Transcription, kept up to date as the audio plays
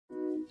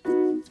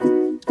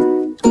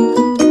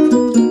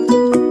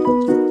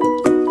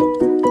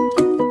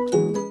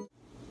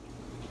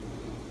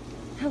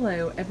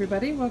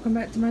everybody, welcome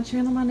back to my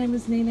channel. My name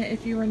is Nina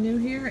if you are new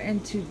here,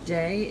 and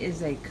today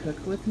is a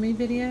cook with me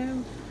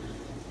video.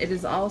 It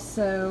is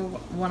also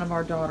one of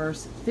our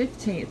daughter's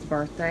 15th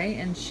birthday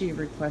and she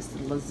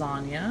requested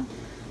lasagna.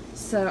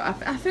 So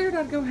I figured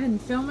I'd go ahead and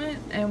film it,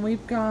 and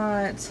we've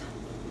got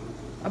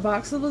a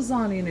box of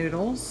lasagna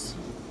noodles,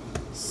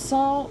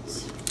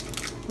 salt,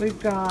 we've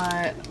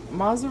got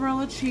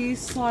mozzarella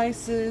cheese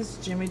slices,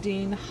 Jimmy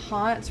Dean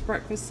hot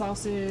breakfast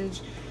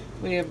sausage,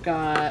 we have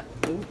got,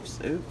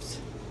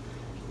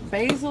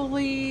 basil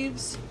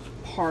leaves,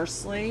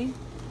 parsley,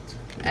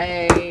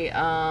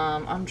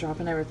 I'm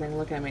dropping everything,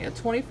 look at me, a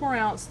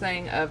 24-ounce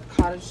thing of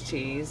cottage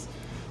cheese,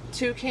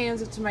 2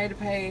 cans of tomato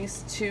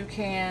paste, 2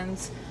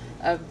 cans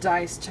of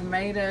diced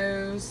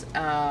tomatoes,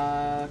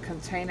 a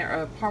container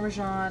of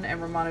Parmesan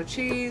and Romano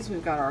cheese,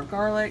 we've got our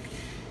garlic,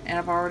 and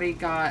I've already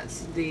got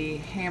the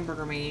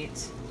hamburger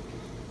meat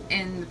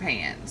in the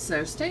pan.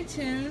 So stay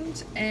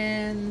tuned,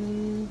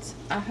 and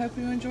I hope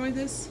you enjoy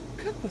this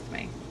cook with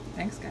me.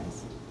 Thanks,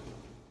 guys.